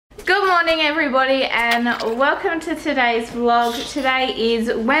Good morning everybody and welcome to today's vlog. Today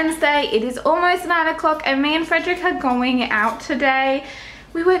is Wednesday, it is almost 9 o'clock and me and Frederick are going out today.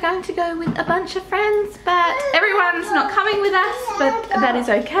 We were going to go with a bunch of friends but everyone's not coming with us, but that is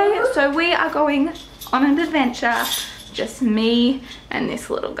okay. So we are going on an adventure, just me and this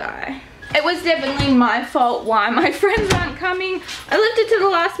little guy. It was definitely my fault why my friends aren't coming. I left it to the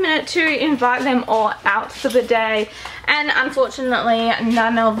last minute to invite them all out for the day and unfortunately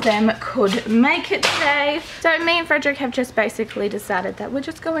none of them could make it today. So me and Frederick have just basically decided that we're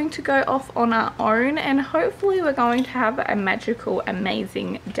just going to go off on our own and hopefully we're going to have a magical,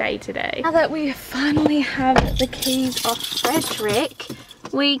 amazing day today. Now that we finally have the keys off Frederick,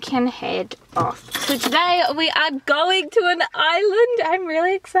 we can head off. So today we are going to an island. I'm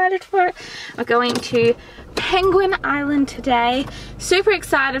really excited for it. We're going to Penguin Island today. Super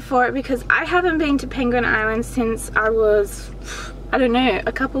excited for it because I haven't been to Penguin Island since I was, I don't know,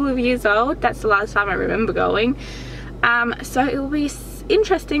 a couple of years old. That's the last time I remember going. So it will be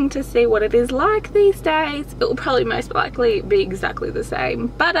interesting to see what it is like these days. It will probably most likely be exactly the same,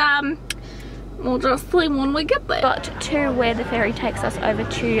 but we'll just see when we get there. Got to where the ferry takes us over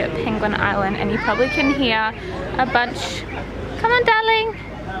to Penguin Island and you probably can hear a bunch, come on darling,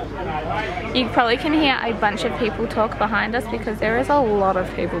 you probably can hear a bunch of people talk behind us because there is a lot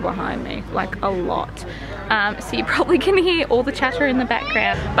of people behind me, like a lot. So you probably can hear all the chatter in the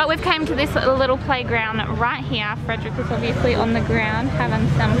background. But we've came to this little playground right here. Frederick is obviously on the ground having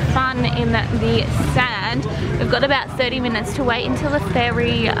some fun in the sand. We've got about 30 minutes to wait until the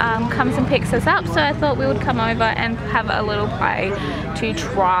ferry comes and picks us up. So I thought we would come over and have a little play to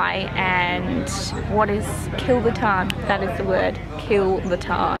try and kill the time. That is the word, kill the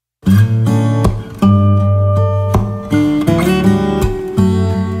time.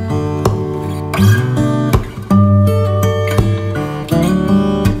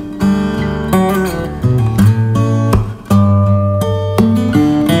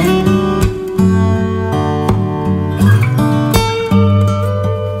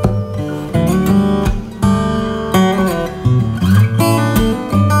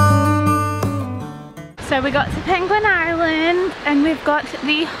 So we got to Penguin Island and we've got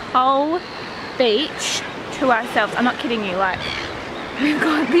the whole beach to ourselves. I'm not kidding you, like we've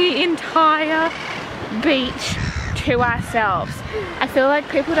got the entire beach to ourselves. I feel like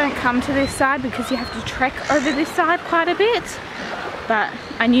people don't come to this side because you have to trek over this side quite a bit, but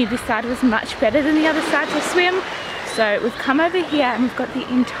I knew this side was much better than the other side to swim. So we've come over here and we've got the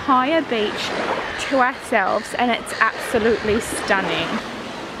entire beach to ourselves and it's absolutely stunning.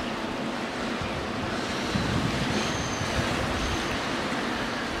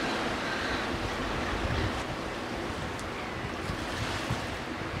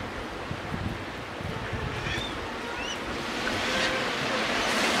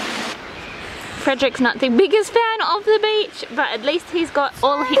 Frederick's not the biggest fan of the beach, but at least he's got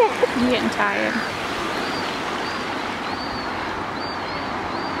all his... I'm getting tired.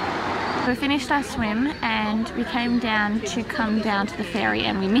 We finished our swim and we came down to come down to the ferry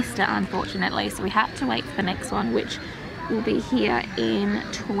and we missed it unfortunately, so we had to wait for the next one, which will be here in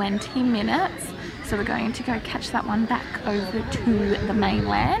 20 minutes. So we're going to go catch that one back over to the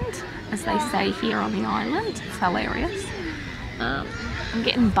mainland, as they say here on the island. It's hilarious. I'm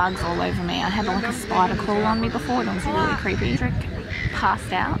getting bugs all over me. I had like a spider crawl on me before and it was really creepy. Frederick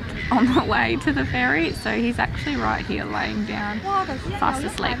passed out on the way to the ferry, so he's actually right here laying down, fast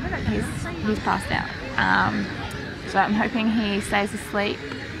asleep. He's passed out. So I'm hoping he stays asleep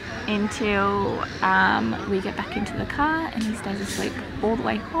until we get back into the car and he stays asleep all the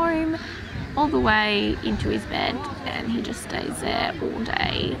way home, all the way into his bed, and he just stays there all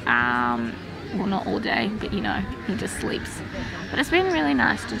day. Well, not all day, but you know, he just sleeps. But it's been really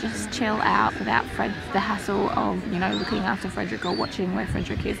nice to just chill out without the hassle of, you know, looking after Frederick or watching where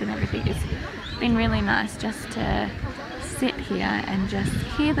Frederick is and everything. It's been really nice just to sit here and just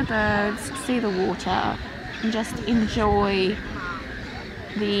hear the birds, see the water, and just enjoy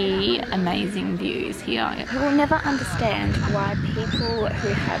the amazing views here. I will never understand why people who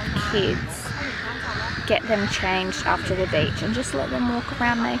have kids get them changed after the beach and just let them walk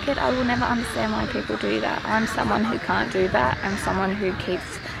around naked. I will never understand why people do that. I'm someone who can't do that. I'm someone who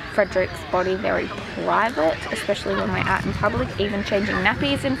keeps Frederick's body very private, especially when we're out in public. Even changing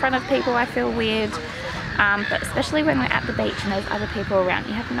nappies in front of people I feel weird. But especially when we're at the beach and there's other people around,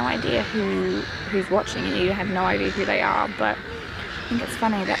 you have no idea who's watching you. You have no idea who they are. But I think it's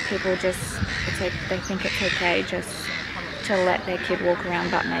funny that people just, they think it's okay just to let their kid walk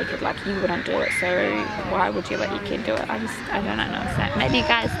around butt naked. Like, you wouldn't do it, so why would you let your kid do it? I don't understand. Maybe you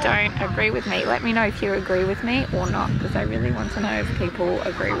guys don't agree with me. Let me know if you agree with me or not, because I really want to know if people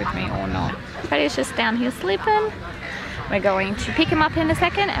agree with me or not. Freddie's just down here sleeping. We're going to pick him up in a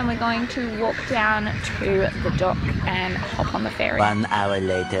second, and we're going to walk down to the dock and hop on the ferry. 1 hour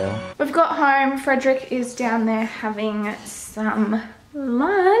later. We've got home. Frederick is down there having some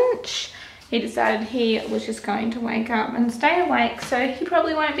lunch. He decided he was just going to wake up and stay awake, so he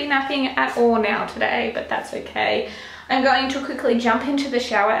probably won't be napping at all now today, but that's okay. I'm going to quickly jump into the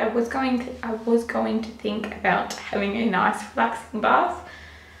shower. I was going to think about having a nice relaxing bath,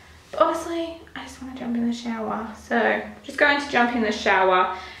 but honestly, I just want to jump in the shower. So just going to jump in the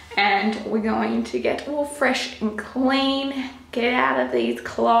shower, and we're going to get all fresh and clean, get out of these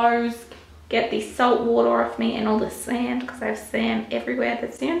clothes, get the salt water off me and all the sand, because I have sand everywhere.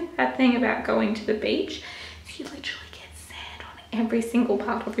 That's the only bad thing about going to the beach. You literally get sand on every single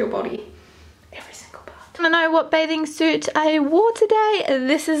part of your body. Every single part. I don't know what bathing suit I wore today.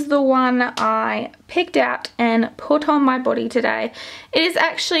 This is the one I picked out and put on my body today. It is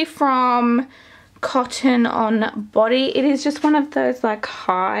actually from Cotton On Body. It is just one of those like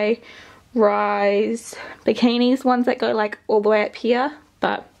high rise bikinis, ones that go like all the way up here,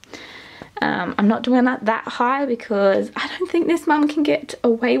 but I'm not doing that high because I don't think this mum can get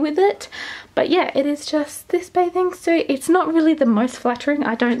away with it. But yeah, it is just this bathing suit. It's not really the most flattering,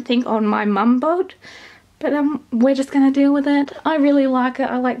 I don't think, on my mum bod, but we're just gonna deal with it. I really like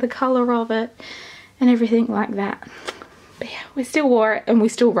it. I like the color of it and everything like that. But yeah, we still wore it and we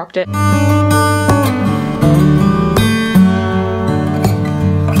still rocked it.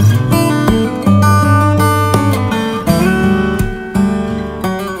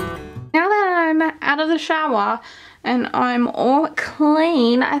 Out of the shower and I'm all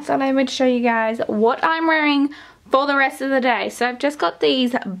clean, I thought I would show you guys what I'm wearing for the rest of the day. So I've just got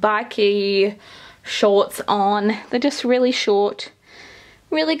these bikey shorts on. They're just really short,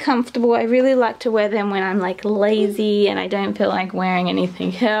 really comfortable. I really like to wear them when I'm like lazy and I don't feel like wearing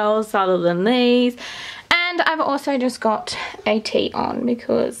anything else other than these. And I've also just got a tee on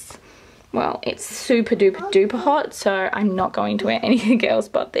because, well, it's super duper hot, so I'm not going to wear anything else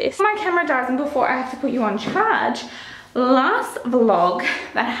but this. My camera dies, and before I have to put you on charge, last vlog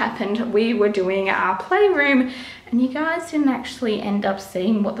that happened, we were doing our playroom, and you guys didn't actually end up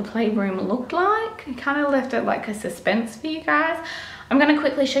seeing what the playroom looked like. I kind of left it like a suspense for you guys. I'm going to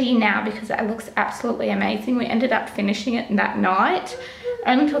quickly show you now because it looks absolutely amazing. We ended up finishing it that night. It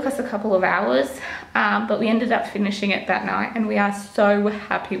only took us a couple of hours, but we ended up finishing it that night and we are so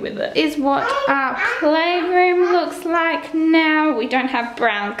happy with it. This is what our playroom looks like now. We don't have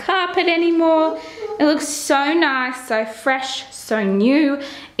brown carpet anymore. It looks so nice, so fresh, so new.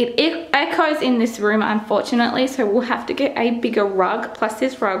 It echoes in this room, unfortunately, so we'll have to get a bigger rug. Plus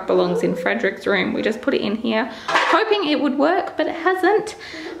this rug belongs in Frederick's room. We just put it in here, hoping it would work, but it hasn't.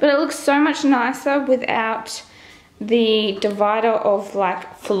 But it looks so much nicer without the divider of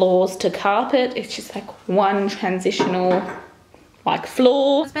like floors to carpet. It's just like one transitional like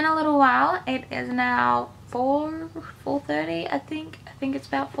floor. It's been a little while. It is now 4:30, I think it's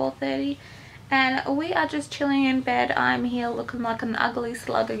about 4:30, and we are just chilling in bed. I'm here looking like an ugly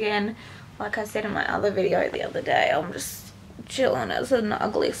slug again. Like I said in my other video the other day, I'm just chilling as an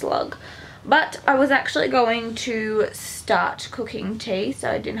ugly slug. But I was actually going to start cooking tea, so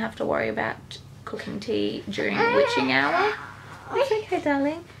I didn't have to worry about cooking tea during witching hour. It's okay,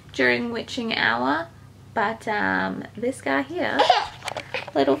 darling. During witching hour. But this guy here,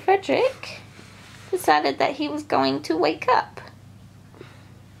 little Frederick, decided that he was going to wake up.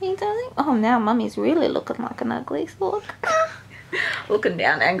 Hey, darling. Oh, now mummy's really looking like an ugly slug. Looking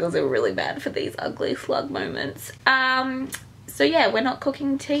down angles are really bad for these ugly slug moments. So yeah, we're not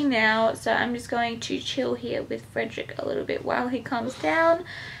cooking tea now, so I'm just going to chill here with Frederick a little bit while he calms down.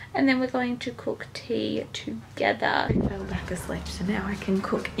 And then we're going to cook tea together. I fell back asleep, so now I can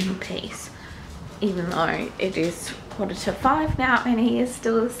cook in peace. Even though it is 4:45 now and he is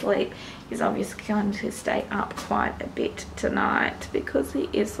still asleep. He's obviously going to stay up quite a bit tonight because he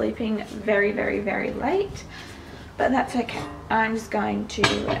is sleeping very late. But that's okay. I'm just going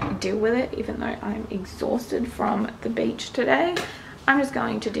to deal with it, even though I'm exhausted from the beach today. I'm just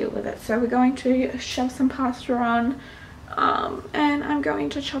going to deal with it. So we're going to shove some pasta on. And I'm going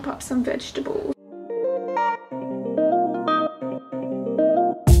to chop up some vegetables.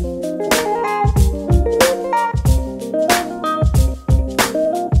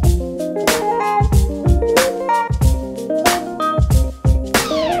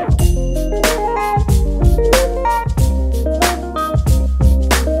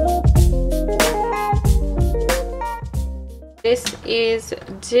 this is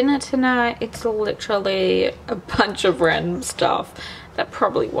dinner tonight. It's literally a bunch of random stuff that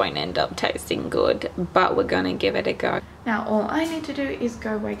probably won't end up tasting good, but we're gonna give it a go. Now all I need to do is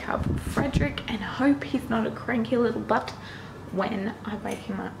go wake up Frederick and hope he's not a cranky little butt when I wake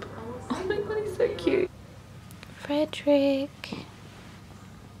him up. Oh my god, he's so cute. Frederick,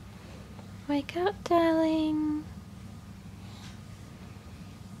 wake up, darling.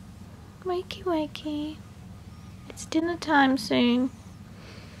 Wakey wakey. It's dinner time soon.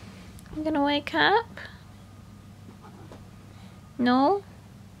 I'm gonna wake up. No?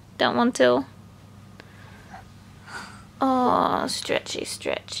 Don't want to? Oh, stretchy,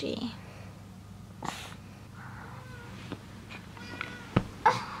 stretchy.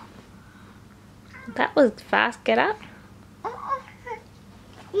 That was fast. Get up.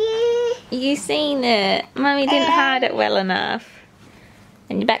 You seen it. Mummy didn't hide it well enough.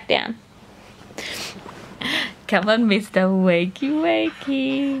 And you're back down. Come on, Mr. Wakey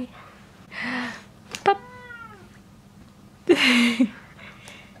Wakey. Pop.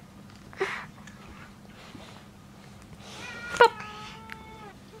 Pop.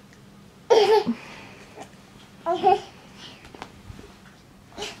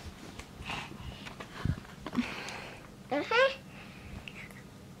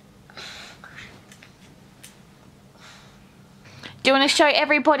 Do you want to show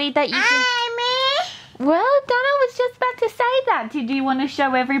everybody that you can... Well, Donna was just about to say that. Did you want to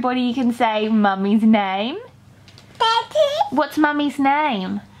show everybody you can say Mummy's name? Daddy. What's Mummy's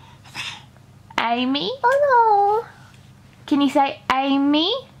name? Amy? Oh no. Can you say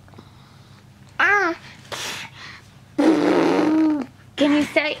Amy? Can you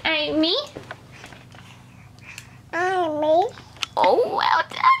say Amy? Amy. Oh, well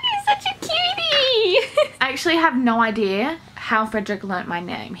done. You're such a cutie. I actually have no idea how Frederick learnt my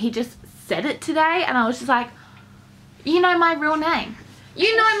name. He just said it today and I was just like, you know my real name.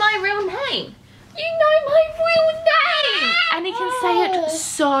 You know my real name. You know my real name. And he can say it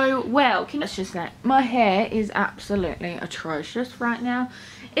so well. Let's just say, my hair is absolutely atrocious right now.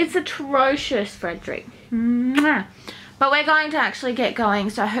 It's atrocious, Frederick. Mwah. But we're going to actually get going,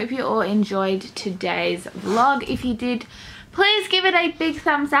 so I hope you all enjoyed today's vlog. If you did, please give it a big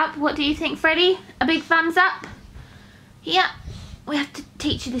thumbs up. What do you think, Freddie? A big thumbs up? Yeah. We have to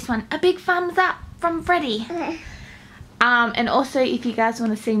teach you this one. A big thumbs up from Freddie. And also, if you guys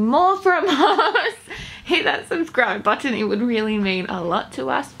want to see more from us, hit that subscribe button. It would really mean a lot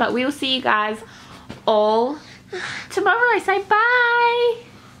to us. But we'll see you guys all tomorrow. Say bye.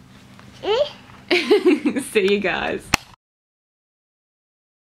 See you guys.